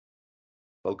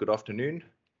Well, good afternoon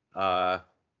to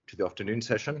the afternoon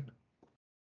session.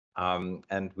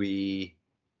 And we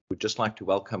would just like to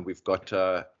welcome, we've got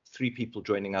 3 people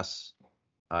joining us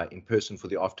in person for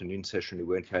the afternoon session who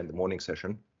weren't here in the morning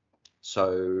session.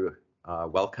 So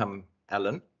welcome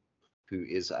Alan, who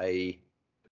is a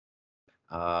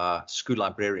school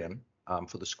librarian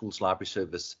for the school's library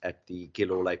service at the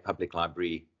IFLA Public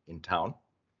Library in town.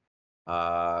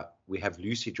 We have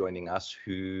Lucy joining us,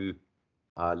 who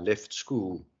left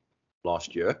school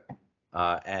last year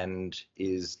and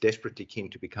is desperately keen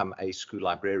to become a school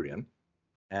librarian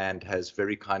and has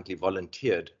very kindly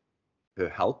volunteered her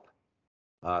help.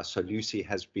 So Lucy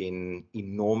has been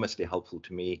enormously helpful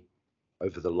to me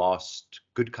over the last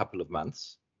good couple of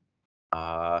months.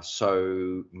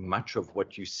 So much of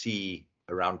what you see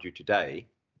around you today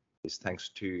is thanks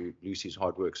to Lucy's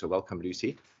hard work. So welcome,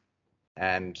 Lucy.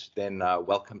 And then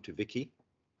welcome to Vicky,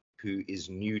 who is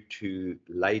new to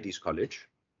Ladies College,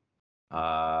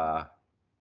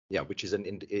 which is an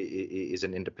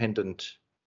independent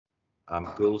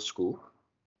girls' school.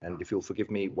 And if you'll forgive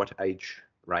me, what age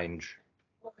range?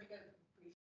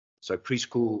 So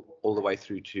preschool all the way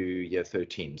through to year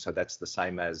 13. So that's the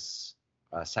same as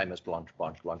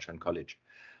Blanchelande College.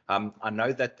 I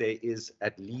know that there is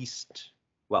at least,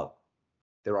 well,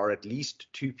 there are at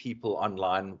least 2 people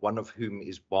online, one of whom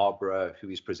is Barbara, who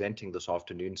is presenting this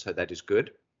afternoon, so that is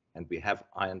good. And we have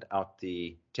ironed out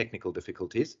the technical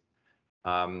difficulties.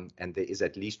 And there is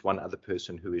at least one other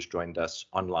person who has joined us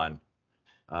online.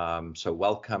 So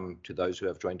welcome to those who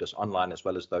have joined us online, as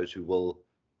well as those who will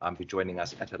be joining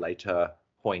us at a later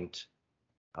point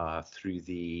through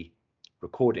the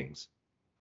recordings.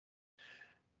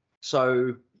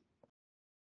 So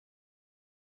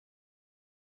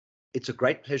it's a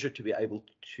great pleasure to be able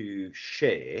to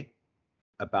share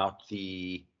about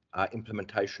the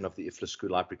implementation of the IFLA School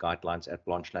Library Guidelines at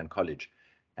Blanchelande College.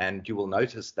 And you will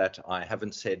notice that I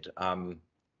haven't said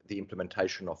the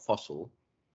implementation of FOSIL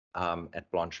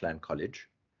at Blanchelande College.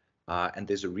 And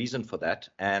there's a reason for that.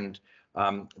 And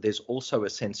there's also a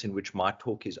sense in which my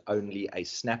talk is only a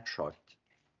snapshot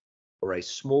or a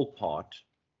small part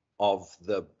of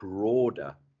the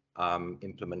broader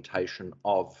implementation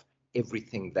of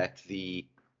everything that the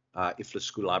IFLA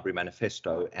School Library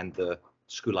Manifesto and the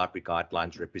School Library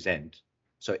Guidelines represent.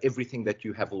 So everything that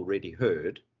you have already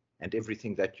heard and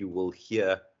everything that you will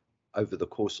hear over the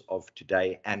course of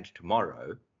today and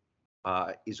tomorrow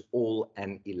is all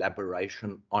an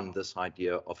elaboration on this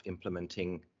idea of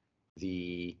implementing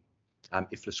the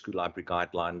IFLA School Library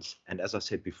Guidelines. And as I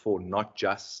said before, not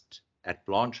just at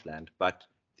Blanchelande, but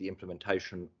the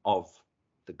implementation of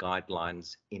the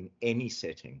guidelines in any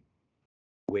setting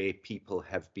where people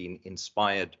have been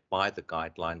inspired by the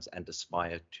guidelines and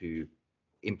aspire to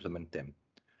implement them.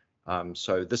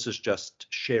 So this is just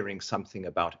sharing something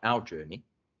about our journey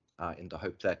in the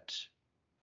hope that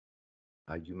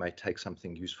you may take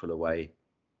something useful away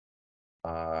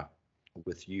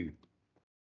with you.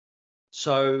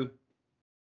 So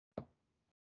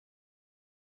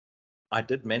I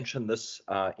did mention this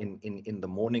in the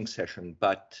morning session,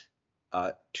 but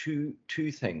two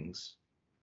things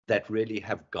that really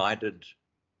have guided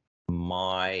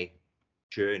my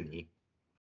journey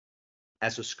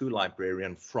as a school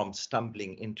librarian from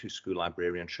stumbling into school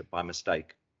librarianship by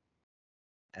mistake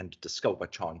and discover by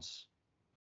chance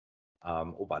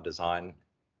or by design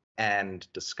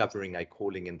and discovering a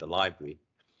calling in the library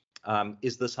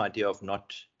is this idea of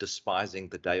not despising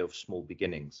the day of small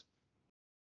beginnings.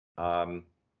 And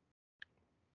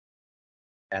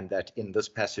that in this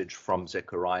passage from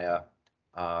Zechariah,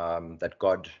 that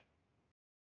God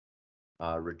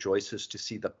rejoices to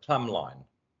see the plumb line.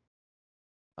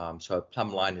 So a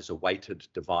plumb line is a weighted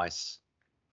device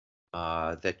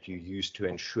that you use to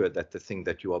ensure that the thing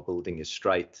that you are building is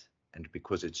straight, and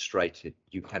because it's straight,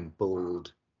 you can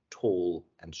build tall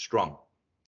and strong.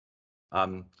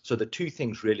 So the 2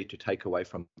 things really to take away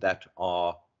from that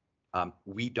are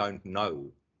we don't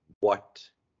know what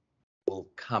will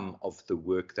come of the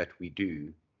work that we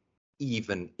do,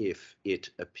 even if it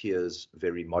appears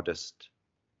very modest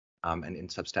and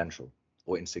insubstantial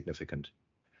or insignificant.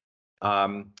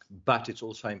 But it's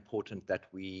also important that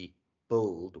we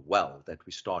build well, that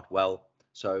we start well.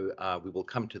 So we will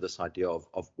come to this idea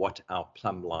of what our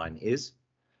plumb line is.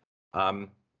 And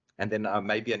then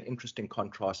maybe an interesting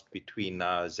contrast between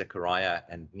Zechariah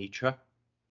and Nietzsche,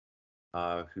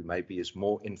 who maybe is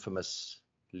more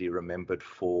infamously remembered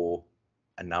for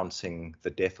announcing the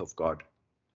death of God.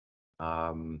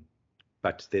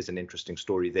 But there's an interesting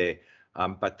story there.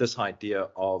 But this idea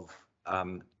of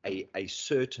a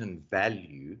certain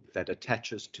value that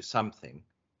attaches to something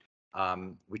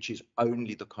which is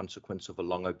only the consequence of a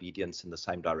long obedience in the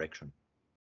same direction.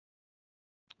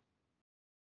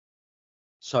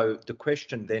 So the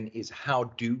question then is, how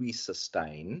do we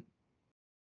sustain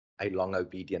a long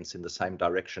obedience in the same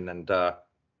direction? And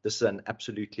this is an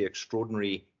absolutely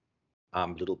extraordinary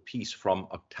little piece from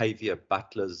Octavia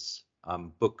Butler's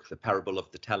book, The Parable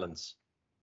of the Talents.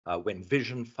 When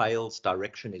vision fails,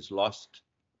 direction is lost.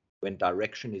 When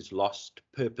direction is lost,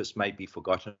 purpose may be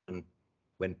forgotten.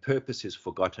 When purpose is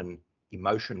forgotten,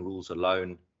 emotion rules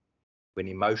alone. When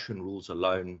emotion rules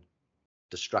alone,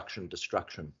 destruction,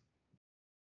 destruction.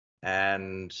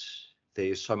 And there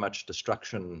is so much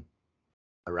destruction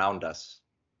around us.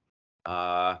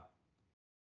 And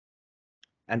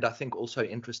I think also,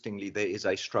 interestingly, there is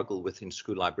a struggle within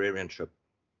school librarianship.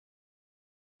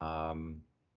 And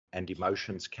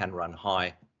emotions can run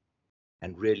high.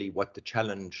 And really what the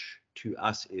challenge to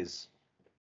us is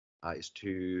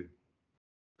to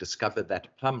discover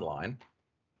that plumb line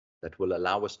that will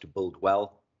allow us to build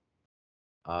well,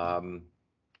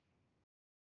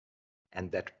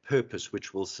 and that purpose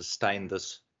which will sustain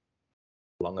this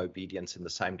long obedience in the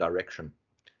same direction.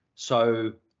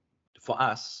 So for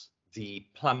us, the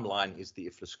plumb line is the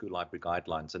IFLA School Library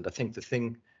Guidelines. And I think the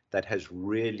thing that has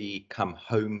really come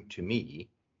home to me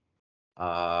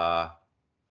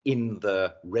in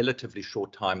the relatively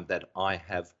short time that I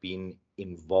have been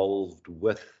involved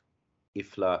with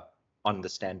IFLA on the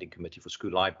Standing Committee for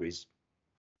School Libraries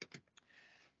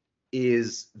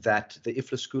is that the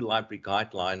IFLA School Library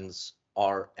Guidelines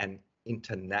are an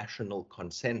international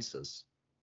consensus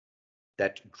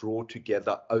that draw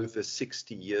together over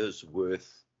 60 years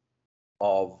worth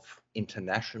of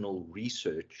international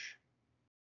research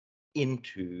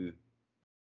into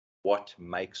what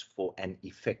makes for an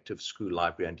effective school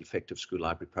library and effective school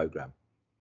library program.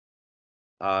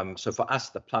 So for us,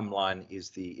 the plumb line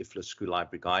is the IFLA School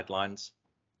Library Guidelines.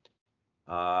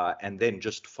 And then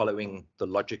just following the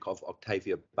logic of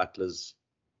Octavia Butler's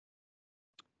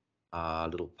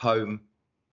little poem.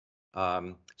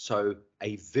 So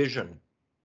a vision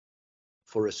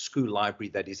for a school library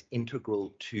that is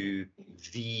integral to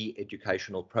the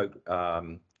educational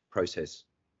process.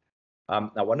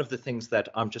 Now, one of the things that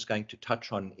I'm just going to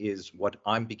touch on is what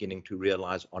I'm beginning to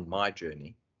realize on my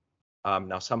journey.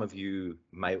 Now, some of you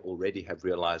may already have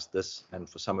realized this, and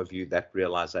for some of you, that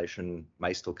realization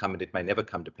may still come and it may never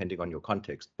come, depending on your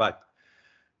context. But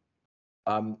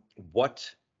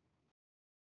what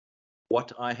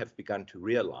I have begun to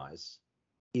realize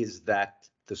is that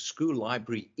the school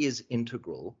library is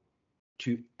integral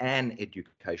to an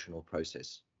educational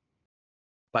process.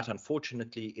 But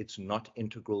unfortunately, it's not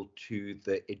integral to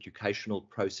the educational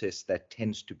process that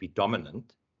tends to be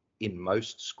dominant in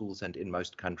most schools and in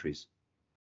most countries.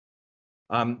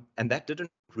 And that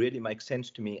didn't really make sense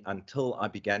to me until I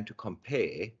began to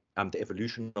compare the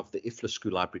evolution of the IFLA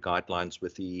School Library Guidelines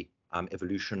with the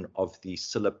evolution of the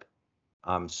SILIP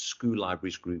School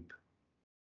Libraries Group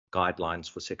Guidelines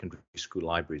for Secondary School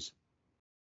Libraries.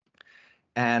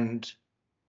 And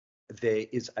there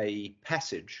is a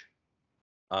passage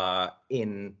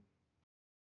in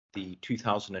the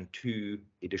 2002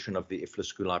 edition of the IFLA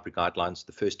School Library Guidelines,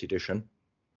 the first edition,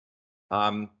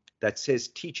 that says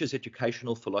teachers'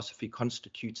 educational philosophy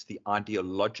constitutes the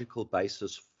ideological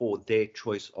basis for their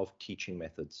choice of teaching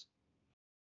methods.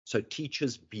 So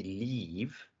teachers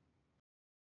believe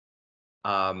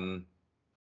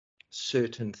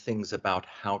certain things about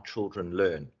how children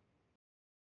learn.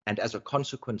 And as a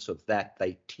consequence of that,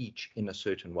 they teach in a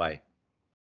certain way.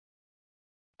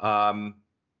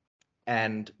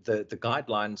 And the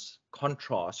guidelines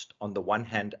contrast, on the one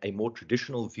hand, a more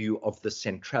traditional view of the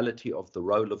centrality of the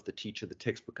role of the teacher, the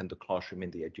textbook, and the classroom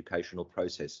in the educational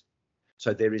process.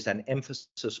 So there is an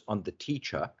emphasis on the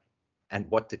teacher and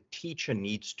what the teacher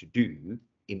needs to do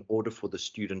in order for the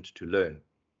student to learn.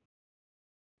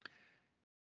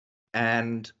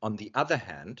 And on the other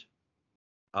hand,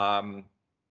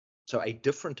 so a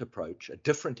different approach, a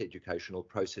different educational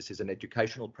process is an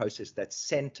educational process that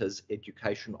centers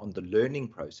education on the learning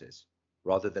process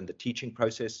rather than the teaching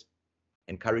process,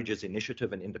 encourages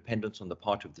initiative and independence on the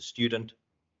part of the student,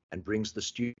 and brings the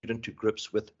student to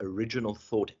grips with original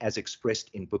thought as expressed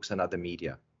in books and other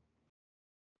media.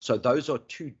 So those are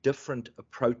two different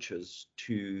approaches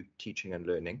to teaching and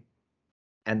learning,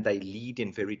 and they lead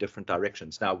in very different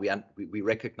directions. Now, we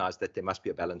recognize that there must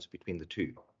be a balance between the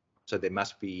two. So there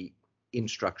must be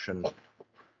instruction,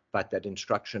 but that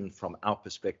instruction from our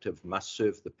perspective must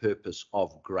serve the purpose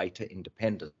of greater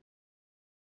independence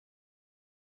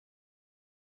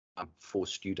for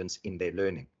students in their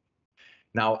learning.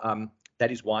 Now,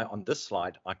 that is why on this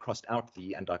slide, I crossed out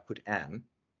the and I put an,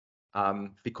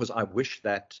 because I wish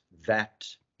that that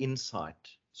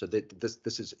insight, so that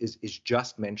this is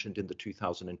just mentioned in the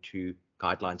 2002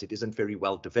 guidelines. It isn't very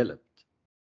well developed.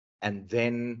 And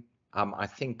then I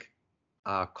think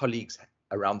colleagues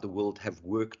around the world have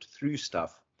worked through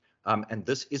stuff, and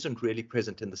this isn't really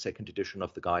present in the second edition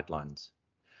of the guidelines.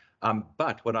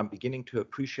 But what I'm beginning to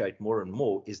appreciate more and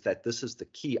more is that this is the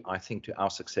key, I think, to our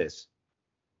success,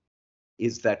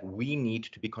 is that we need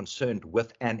to be concerned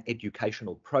with an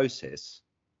educational process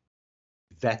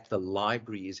that the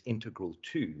library is integral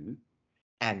to,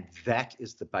 and that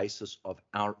is the basis of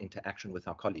our interaction with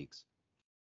our colleagues.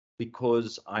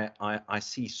 Because I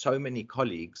see so many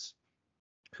colleagues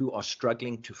who are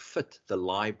struggling to fit the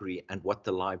library and what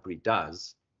the library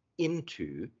does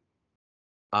into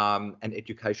an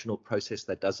educational process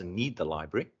that doesn't need the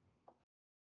library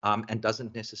and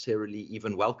doesn't necessarily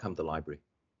even welcome the library.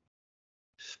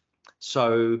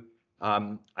 So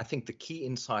I think the key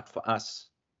insight for us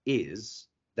is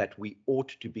that we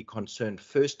ought to be concerned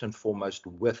first and foremost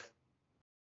with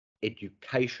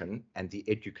education and the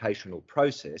educational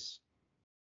process,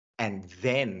 and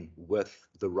then with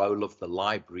the role of the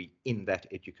library in that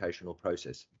educational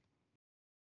process.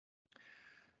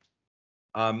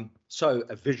 So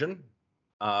a vision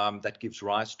that gives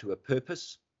rise to a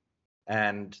purpose,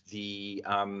 and the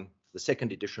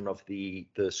second edition of the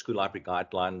school library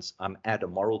guidelines add a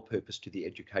moral purpose to the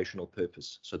educational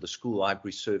purpose. So the school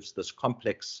library serves this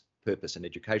complex purpose, an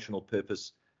educational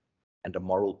purpose and a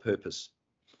moral purpose.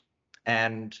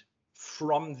 And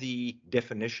from the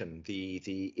definition,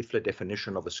 the IFLA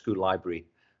definition of a school library,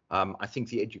 I think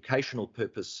the educational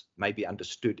purpose may be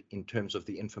understood in terms of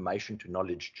the information to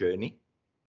knowledge journey.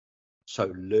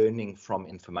 So learning from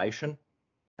information,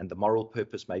 and the moral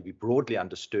purpose may be broadly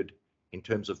understood in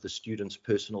terms of the student's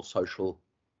personal, social,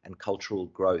 and cultural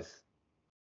growth.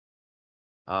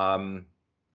 So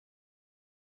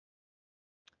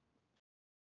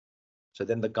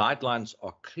then the guidelines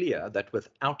are clear that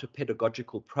without a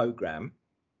pedagogical program,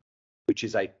 which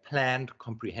is a planned,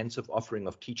 comprehensive offering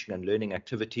of teaching and learning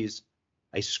activities,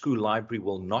 a school library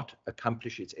will not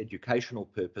accomplish its educational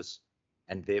purpose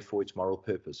and therefore its moral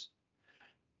purpose.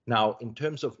 Now, in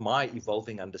terms of my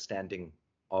evolving understanding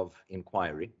of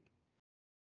inquiry,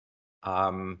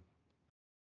 and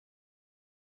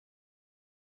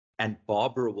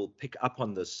Barbara will pick up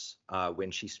on this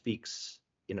when she speaks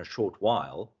in a short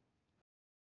while,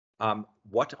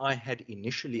 what I had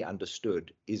initially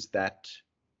understood is that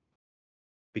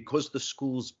because the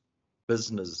school's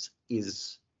business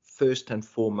is first and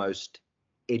foremost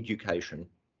education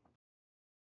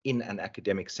in an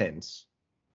academic sense,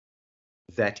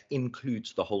 that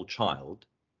includes the whole child,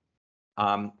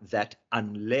 that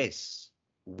unless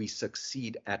we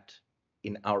succeed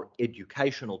in our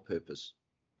educational purpose,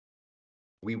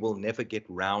 we will never get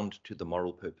round to the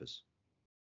moral purpose.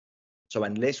 So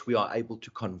unless we are able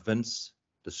to convince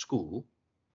the school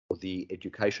or the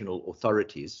educational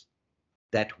authorities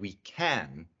that we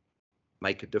can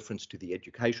make a difference to the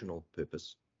educational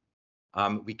purpose,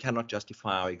 we cannot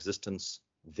justify our existence.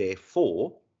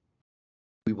 Therefore,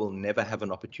 we will never have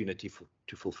an opportunity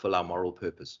to fulfill our moral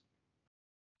purpose.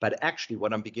 But actually,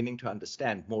 what I'm beginning to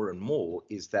understand more and more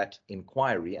is that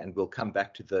inquiry, and we'll come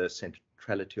back to the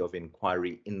centrality of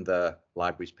inquiry in the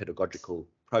library's pedagogical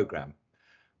program,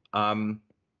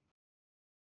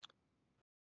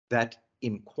 that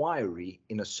inquiry,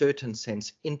 in a certain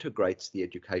sense, integrates the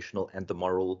educational and the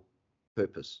moral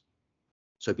purpose.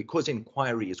 So because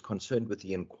inquiry is concerned with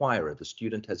the inquirer, the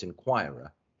student as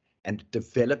inquirer, and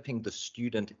developing the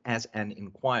student as an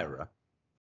inquirer,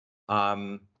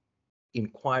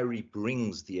 inquiry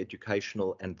brings the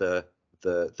educational and the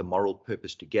moral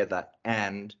purpose together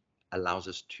and allows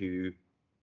us to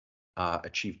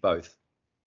achieve both.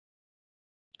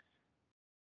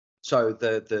 So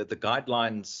the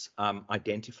guidelines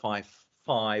identify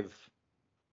 5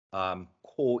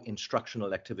 core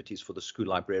instructional activities for the school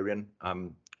librarian: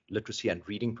 literacy and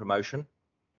reading promotion,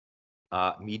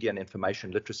 media and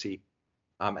information literacy,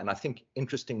 and I think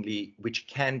interestingly, which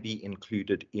can be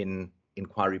included in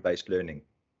inquiry-based learning.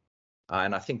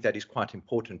 And I think that is quite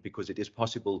important because it is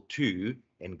possible to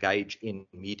engage in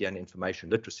media and information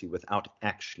literacy without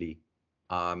actually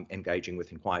engaging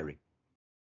with inquiry.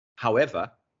 However,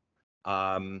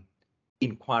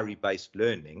 inquiry-based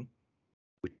learning,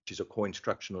 which is a core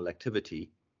instructional activity,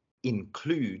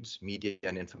 includes media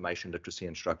and information literacy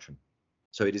instruction.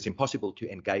 So it is impossible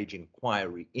to engage in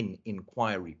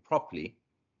inquiry properly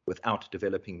without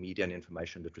developing media and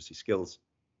information literacy skills,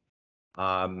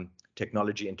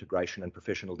 technology integration, and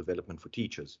professional development for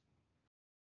teachers.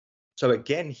 So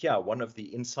again, here, one of the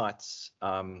insights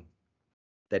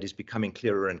that is becoming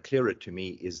clearer and clearer to me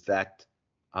is that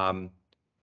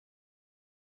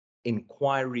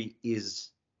inquiry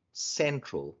is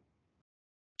central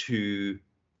to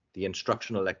the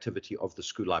instructional activity of the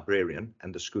school librarian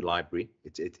and the school library.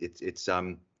 It's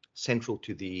central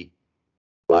to the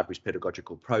library's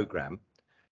pedagogical program,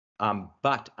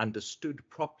 but understood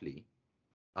properly,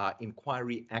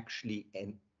 inquiry actually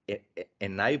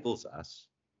enables us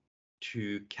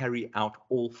to carry out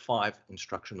all 5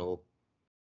 instructional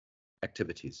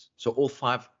activities. So all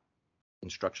 5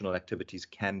 instructional activities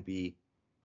can be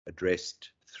addressed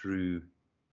through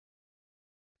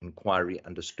inquiry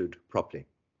understood properly.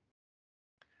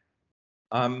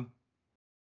 And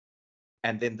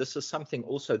then this is something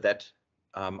also that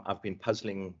I've been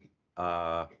puzzling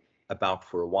about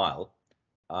for a while,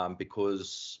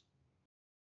 because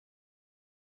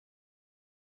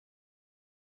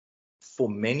for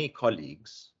many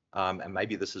colleagues, and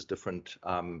maybe this is different,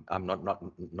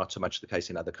 not so much the case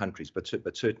in other countries, but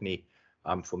certainly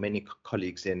for many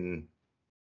colleagues in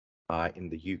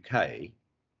the UK,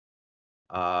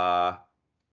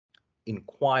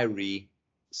 inquiry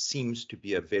seems to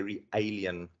be a very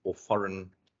alien or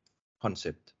foreign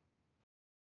concept.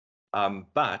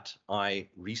 But I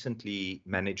recently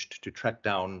managed to track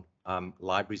down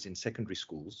Libraries in Secondary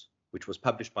Schools, which was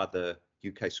published by the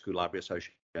UK School Library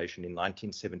Association in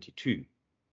 1972.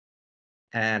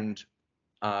 And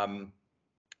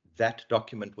that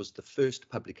document was the first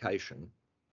publication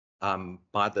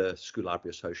by the School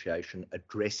Library Association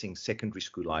addressing secondary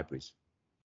school libraries.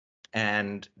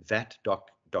 And that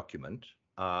document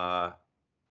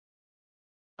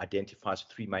identifies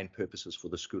 3 main purposes for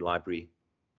the school library.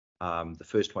 The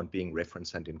first one being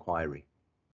reference and inquiry,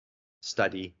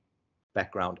 study,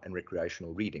 background, and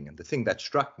recreational reading. And the thing that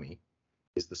struck me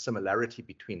is the similarity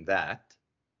between that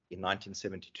in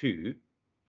 1972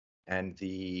 and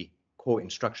the core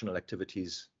instructional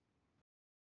activities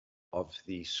of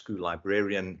the school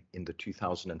librarian in the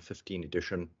 2015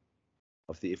 edition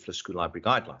of the IFLA School Library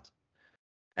Guidelines.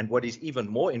 And what is even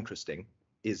more interesting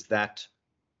is that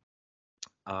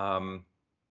the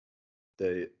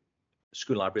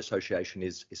School Library Association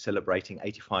is celebrating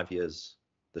 85 years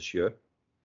this year.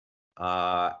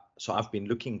 So I've been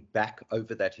looking back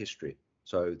over that history.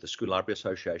 So the School Library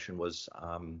Association was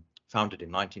founded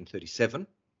in 1937.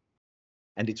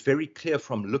 And it's very clear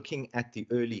from looking at the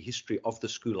early history of the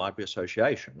School Library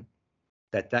Association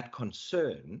that that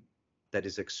concern that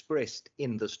is expressed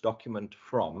in this document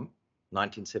from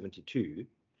 1972,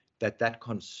 that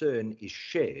concern is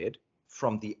shared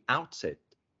from the outset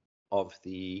of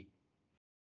the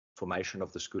formation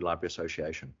of the School Library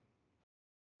Association.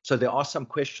 So there are some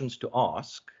questions to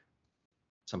ask,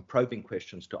 some probing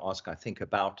questions to ask, I think,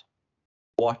 about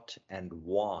what and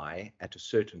why at a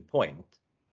certain point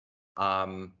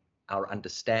our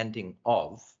understanding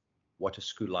of what a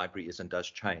school library is and does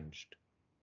changed,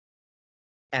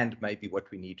 and maybe what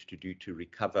we need to do to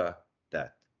recover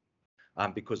that.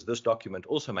 Because this document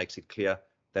also makes it clear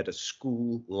that a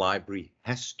school library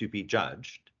has to be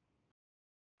judged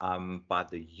by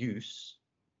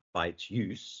its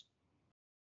use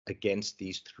against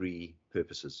these 3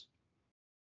 purposes.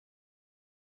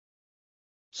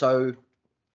 So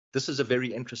this is a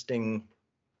very interesting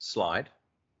slide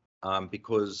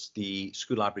because the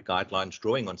School Library Guidelines,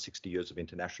 drawing on 60 years of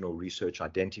international research,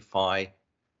 identify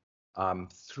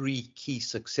 3 key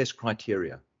success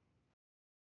criteria,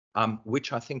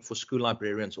 which I think for school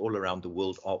librarians all around the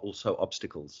world are also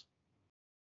obstacles.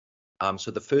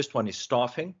 So the first one is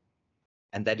staffing,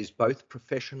 and that is both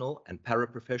professional and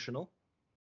paraprofessional.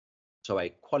 So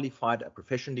a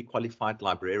professionally qualified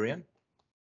librarian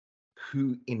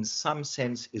who in some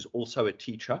sense is also a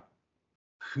teacher,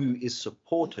 who is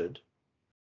supported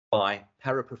by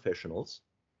paraprofessionals,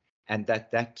 and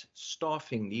that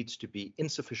staffing needs to be in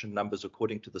sufficient numbers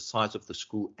according to the size of the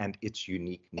school and its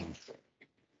unique needs.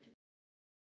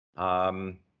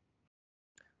 I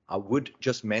would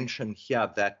just mention here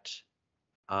that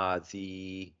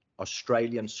the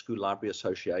Australian School Library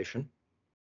Association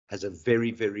has a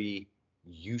very, very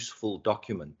useful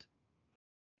document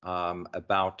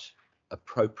about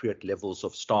appropriate levels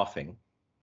of staffing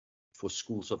for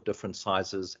schools of different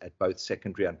sizes at both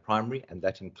secondary and primary, and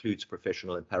that includes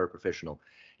professional and paraprofessional.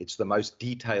 It's the most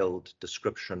detailed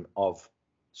description of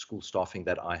school staffing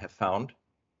that I have found,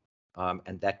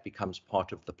 and that becomes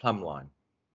part of the plumb line.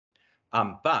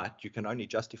 But you can only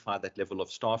justify that level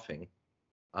of staffing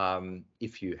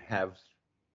if you have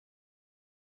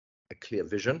a clear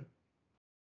vision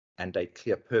and a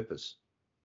clear purpose,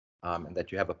 and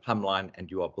that you have a plumb line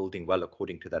and you are building well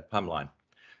according to that plumb line.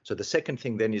 So the second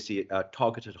thing then is the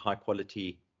targeted high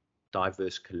quality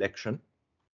diverse collection.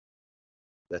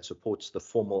 that supports the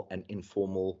formal and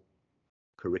informal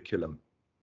curriculum.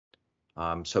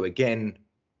 So again,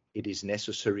 it is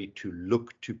necessary to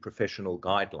look to professional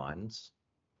guidelines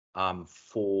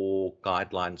for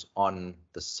guidelines on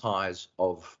the size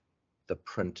of the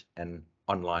print and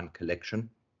online collection,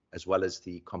 as well as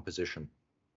the composition.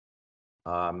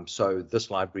 So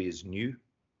this library is new.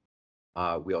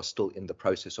 We are still in the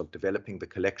process of developing the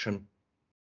collection.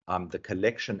 The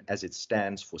collection as it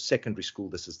stands for secondary school,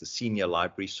 this is the senior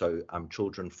library, so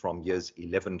children from years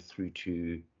 11 through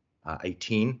to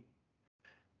 18.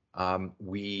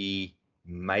 We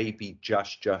maybe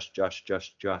just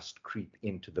creep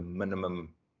into the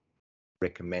minimum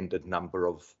recommended number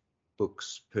of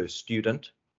books per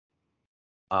student,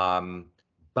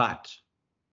 but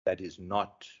that is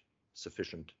not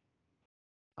sufficient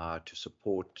to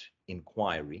support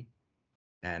inquiry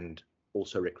and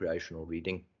also recreational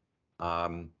reading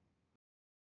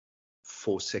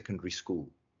for secondary school.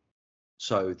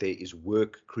 So there is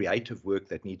work, creative work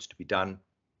that needs to be done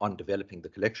on developing the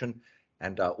collection.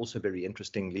 And also very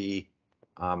interestingly,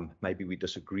 maybe we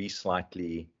disagree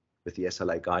slightly with the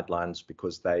SLA guidelines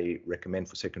because they recommend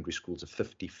for secondary schools a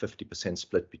 50%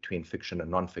 split between fiction and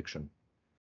non-fiction.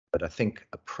 But I think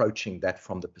approaching that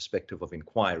from the perspective of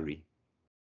inquiry,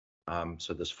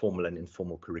 so this formal and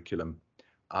informal curriculum,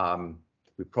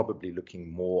 we're probably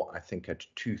looking more, I think, at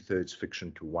 2/3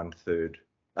 fiction to 1/3,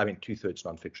 2/3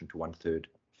 non-fiction to 1/3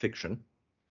 fiction.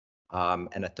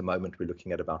 And at the moment, we're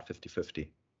looking at about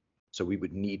 50-50. So we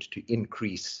would need to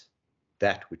increase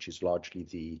that, which is largely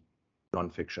the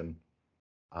non-fiction,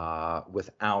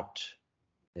 without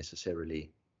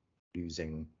necessarily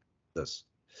losing this.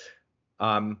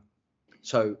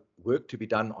 So work to be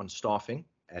done on staffing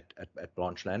at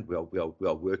Blanchelande. We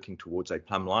are working towards a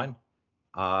plumb line.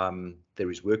 There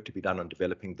is work to be done on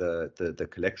developing the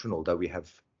collection, although we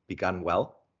have begun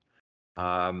well.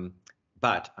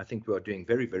 But I think we are doing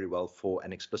very, very well for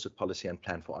an explicit policy and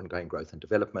plan for ongoing growth and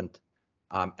development.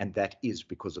 And that is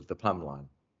because of the plumb line.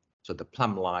 So the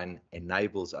plumb line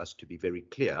enables us to be very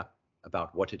clear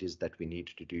about what it is that we need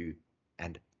to do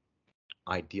and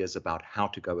ideas about how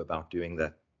to go about doing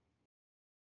that.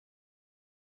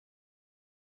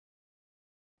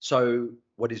 So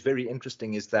what is very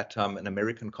interesting is that an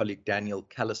American colleague, Daniel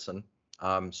Callison,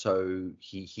 so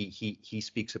he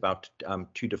speaks about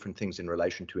two different things in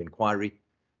relation to inquiry.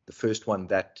 The first one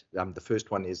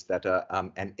is that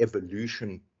an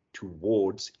evolution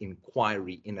towards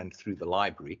inquiry in and through the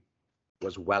library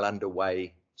was well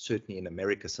underway, certainly in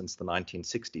America since the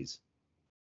 1960s.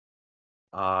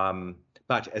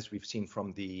 But as we've seen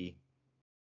from the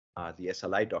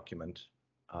SLA document,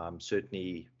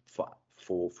 certainly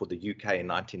for the UK in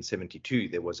 1972,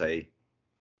 there was a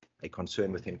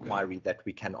concern with inquiry that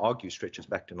we can argue stretches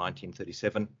back to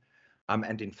 1937.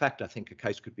 And in fact, I think a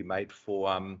case could be made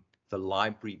for the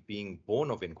library being born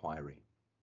of inquiry.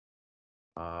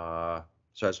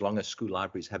 So as long as school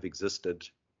libraries have existed,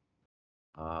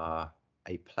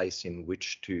 a place in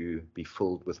which to be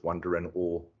filled with wonder and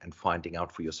awe and finding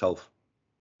out for yourself.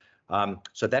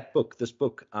 So this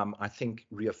book, I think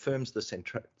reaffirms the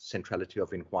centrality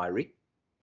of inquiry.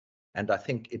 And I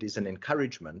think it is an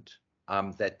encouragement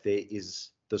that there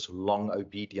is this long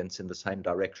obedience in the same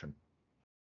direction.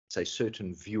 It's a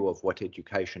certain view of what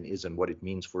education is and what it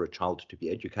means for a child to be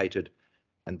educated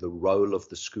and the role of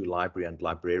the school library and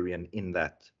librarian in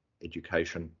that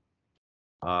education.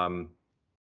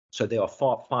 So there are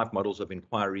 5 models of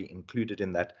inquiry included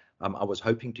in that. I was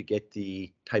hoping to get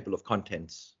the table of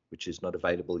contents, which is not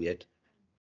available yet.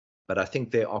 But I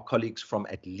think there are colleagues from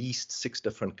at least 6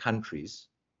 different countries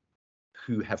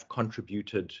who have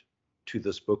contributed to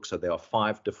this book. So there are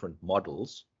 5 different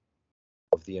models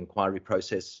of the inquiry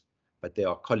process, but there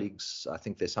are colleagues, I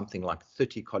think there's something like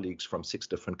 30 colleagues from 6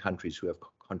 different countries who have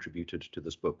contributed to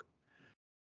this book.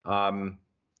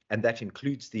 And that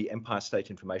includes the Empire State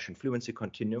Information Fluency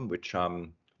Continuum, which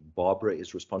Barbara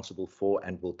is responsible for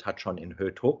and will touch on in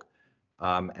her talk,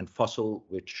 and FOSIL,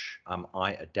 which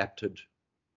I adapted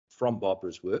from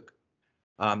Barbara's work.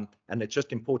 And it's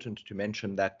just important to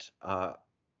mention that,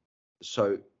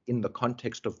 so in the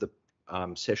context of the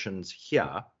sessions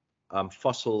here,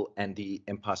 FOSIL and the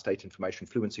Empire State Information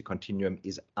Fluency Continuum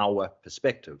is our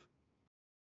perspective,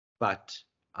 but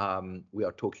we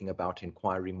are talking about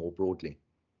inquiry more broadly.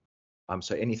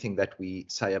 So anything that we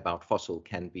say about FOSIL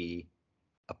can be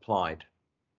applied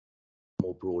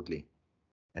more broadly.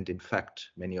 And in fact,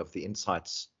 many of the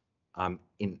insights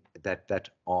in that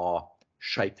are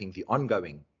shaping the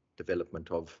ongoing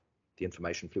development of the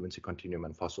Information Fluency Continuum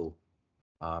and FOSIL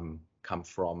come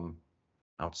from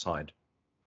outside.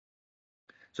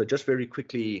 So just very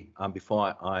quickly,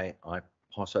 before I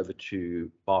pass over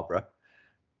to Barbara.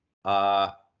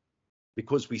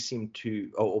 Because we seem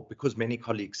to, or because many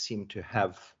colleagues seem to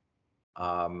have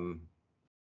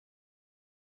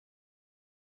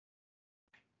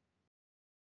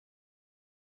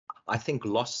I think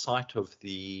lost sight of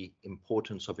the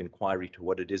importance of inquiry to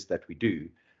what it is that we do,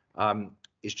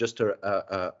 is just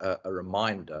a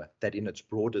reminder that in its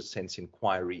broadest sense,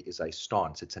 inquiry is a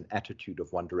stance. It's an attitude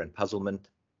of wonder and puzzlement.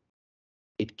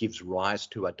 It gives rise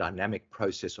to a dynamic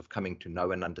process of coming to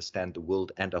know and understand the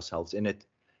world and ourselves in it.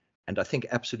 And I think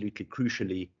absolutely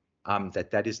crucially,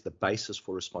 that is the basis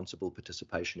for responsible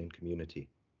participation in community.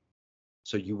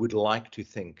 So you would like to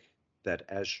think that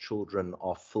as children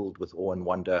are filled with awe and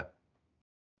wonder,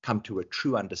 come to a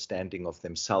true understanding of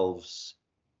themselves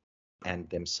and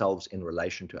themselves in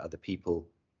relation to other people,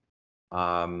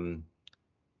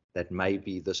 that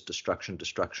maybe this destruction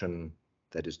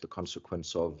that is the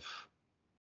consequence of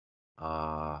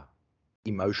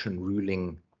emotion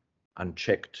ruling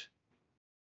unchecked,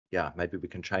 yeah, maybe we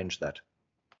can change that.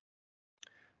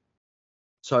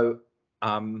 So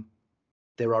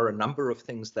there are a number of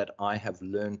things that I have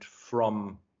learned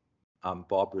from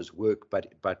Barbara's work,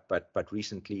 but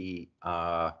recently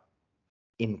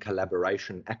in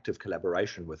collaboration, active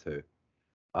collaboration with her.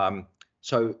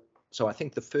 So I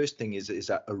think the first thing is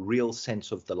a real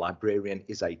sense of the librarian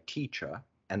is a teacher,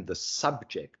 and the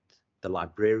subject, the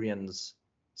librarian's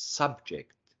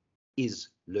subject, is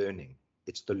learning.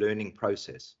 It's the learning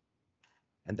process,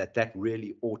 and that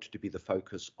really ought to be the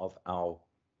focus of our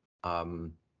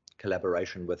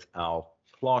collaboration with our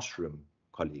classroom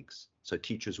colleagues. So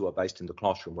teachers who are based in the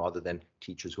classroom rather than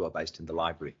teachers who are based in the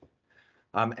library.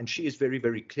 And she is very,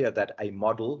 very clear that a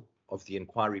model of the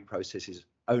inquiry process is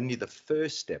only the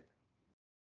first step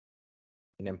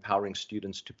in empowering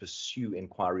students to pursue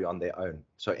inquiry on their own.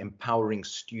 So empowering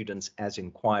students as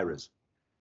inquirers.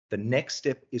 The next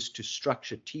step is to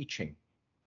structure teaching.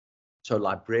 So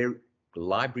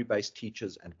library-based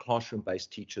teachers and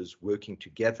classroom-based teachers working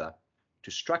together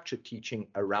to structure teaching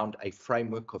around a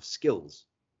framework of skills.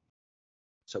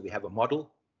 So we have a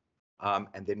model,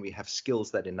 and then we have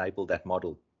skills that enable that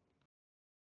model.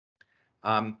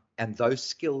 And those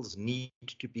skills need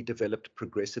to be developed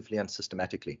progressively and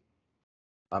systematically.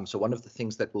 So one of the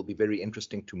things that will be very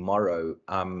interesting tomorrow,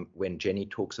 when Jenny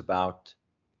talks about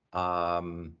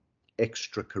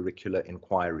extracurricular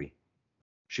inquiry,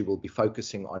 she will be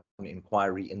focusing on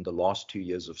inquiry in the last 2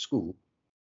 years of school.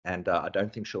 And I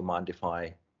don't think she'll mind if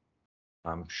I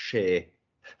share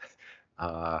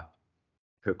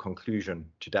her conclusion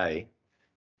today.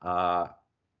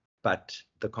 But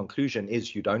the conclusion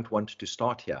is you don't want to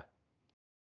start here.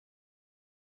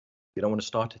 You don't want to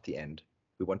start at the end.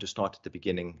 We want to start at the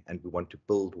beginning, and we want to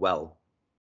build well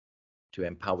to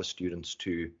empower students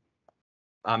to,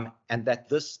 and that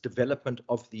this development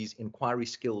of these inquiry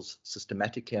skills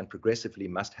systematically and progressively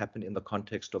must happen in the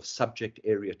context of subject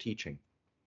area teaching.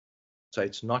 So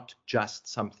it's not just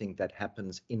something that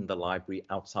happens in the library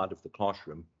outside of the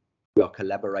classroom. We are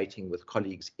collaborating with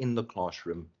colleagues in the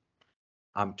classroom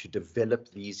to develop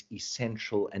these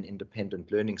essential and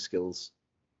independent learning skills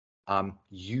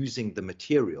using the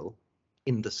material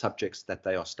in the subjects that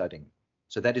they are studying.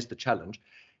 So that is the challenge,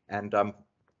 and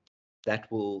that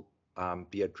will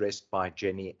be addressed by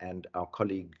Jenny and our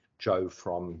colleague Joe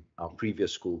from our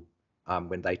previous school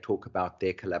when they talk about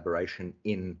their collaboration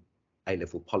in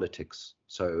A-level politics.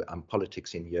 So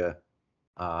politics in the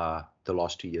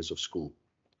last 2 years of school.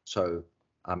 So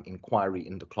inquiry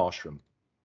in the classroom.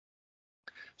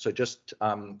 So just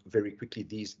very quickly,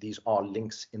 these are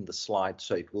links in the slide,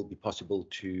 so it will be possible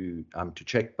to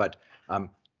check. But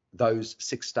those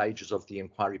 6 stages of the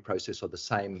inquiry process are the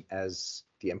same as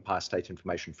the Empire State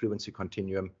Information Fluency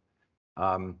Continuum.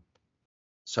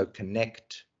 So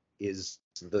connect is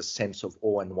the sense of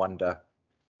awe and wonder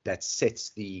that sets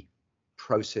the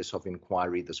process of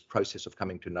inquiry, this process of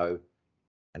coming to know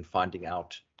and finding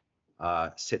out,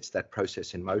 sets that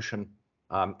process in motion.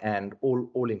 And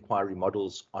all inquiry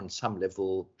models on some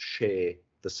level share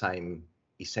the same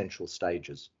essential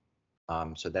stages.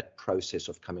 So that process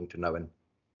of coming to know and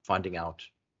finding out.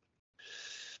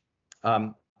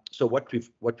 So what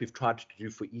we've tried to do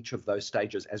for each of those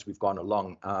stages as we've gone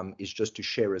along is just to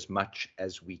share as much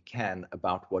as we can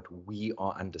about what we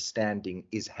are understanding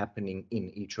is happening in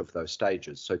each of those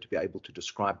stages. So to be able to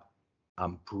describe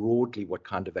broadly what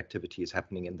kind of activity is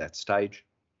happening in that stage.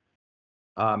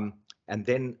 And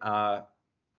then I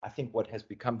think what has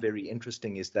become very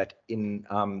interesting is that in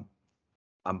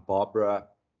Barbara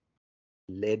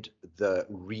led the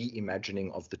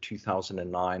reimagining of the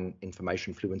 2009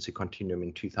 Information Fluency Continuum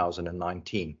in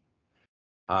 2019.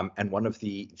 And one of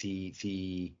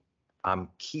the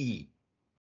key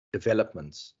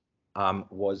developments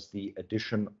was the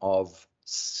addition of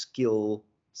skill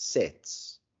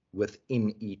sets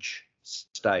within each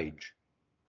stage.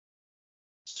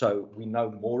 So we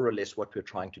know more or less what we're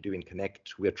trying to do in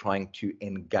Connect. We're trying to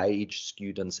engage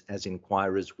students as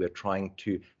inquirers. We're trying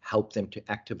to help them to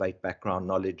activate background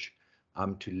knowledge,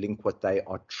 to link what they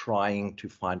are trying to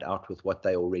find out with what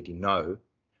they already know,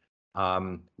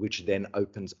 which then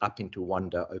opens up into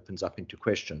wonder, opens up into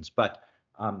questions. But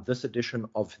this addition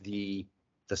of the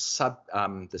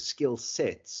skill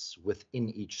sets within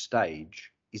each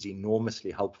stage is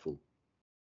enormously helpful.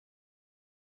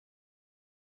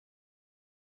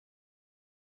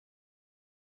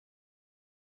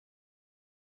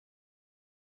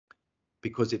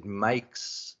 Because it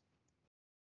makes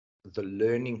the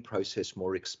learning process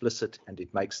more explicit, and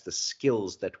it makes the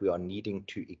skills that we are needing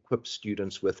to equip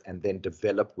students with and then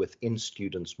develop within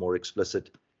students more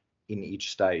explicit in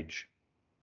each stage.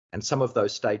 And some of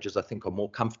those stages, I think, are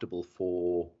more comfortable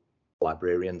for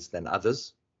librarians than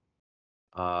others.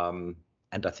 And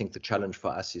I think the challenge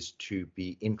for us is to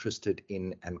be interested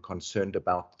in and concerned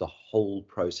about the whole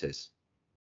process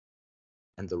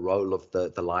and the role of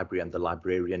the library and the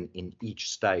librarian in each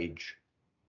stage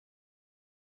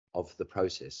of the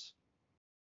process.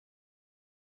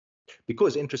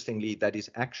 Because interestingly, that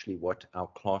is actually what our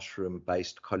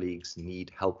classroom-based colleagues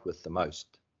need help with the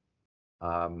most.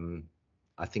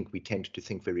 I think we tend to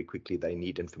think very quickly they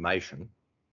need information,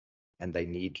 and they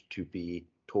need to be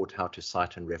taught how to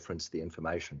cite and reference the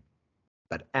information.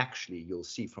 But actually, you'll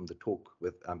see from the talk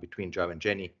with between Joe and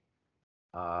Jenny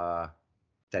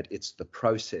that it's the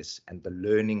process and the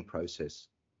learning process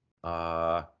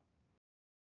where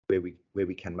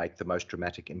we can make the most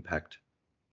dramatic impact.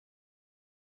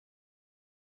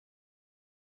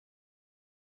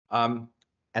 And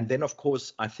then, of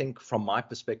course, I think from my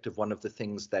perspective, one of the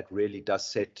things that really does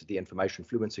set the information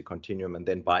fluency continuum, and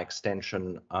then by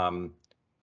extension,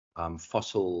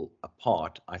 FOSIL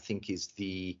apart, I think is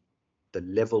the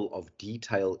level of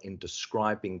detail in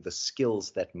describing the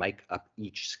skills that make up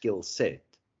each skill set.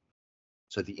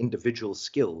 So the individual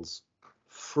skills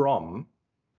from,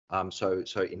 so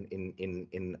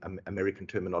in American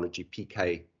terminology,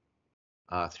 PK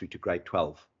through to grade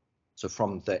 12. So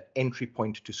from the entry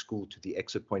point to school to the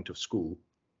exit point of school,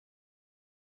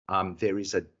 there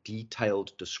is a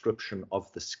detailed description of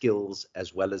the skills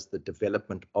as well as the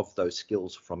development of those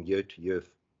skills from year to year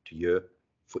to year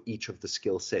for each of the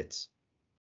skill sets.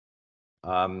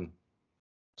 So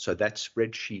that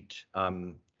spreadsheet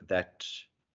that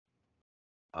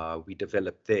we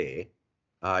developed there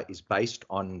is based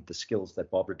on the skills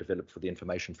that Barbara developed for the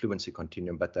information fluency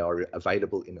continuum, but they are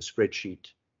available in a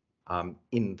spreadsheet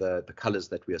in the colors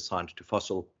that we assigned to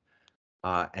FOSIL,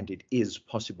 and it is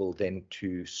possible then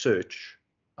to search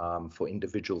for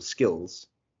individual skills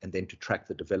and then to track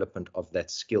the development of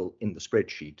that skill in the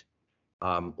spreadsheet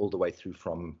all the way through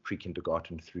from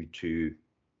pre-kindergarten through to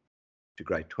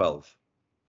grade 12.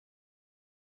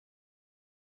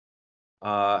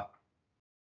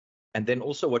 And then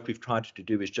also what we've tried to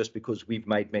do is, just because we've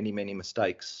made many, many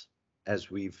mistakes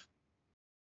as we've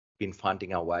been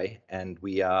finding our way, and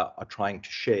we are trying to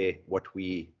share what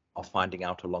we are finding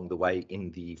out along the way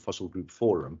in the FOSIL Group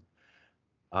Forum.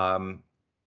 And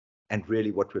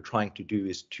really what we're trying to do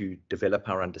is to develop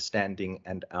our understanding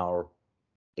and our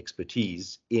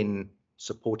expertise in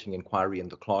supporting inquiry in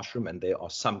the classroom, and there are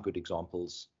some good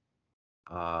examples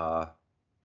of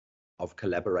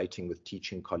collaborating with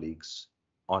teaching colleagues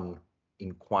on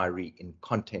inquiry in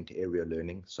content area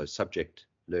learning, so subject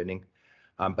learning,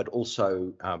 but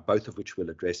also both of which we'll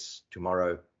address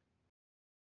tomorrow,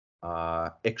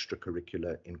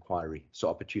 extracurricular inquiry, so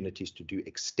opportunities to do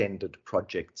extended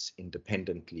projects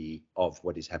independently of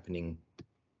what is happening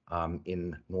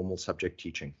in normal subject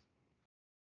teaching.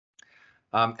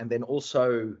 And then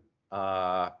also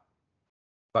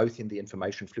both in the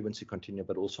information fluency continuum,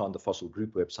 but also on the FOSIL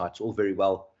Group website. It's all very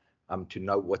well to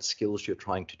know what skills you're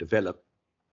trying to develop,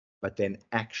 but then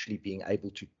actually being able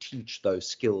to teach those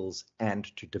skills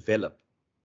and to develop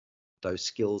those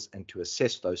skills and to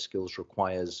assess those skills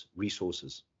requires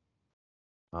resources.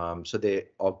 So there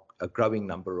are a growing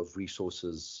number of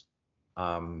resources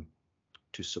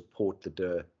to support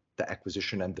the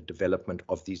acquisition and the development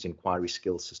of these inquiry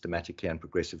skills systematically and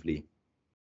progressively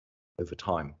over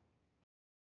time.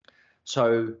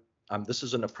 So this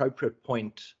is an appropriate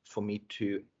point for me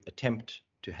to attempt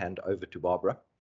to hand over to Barbara.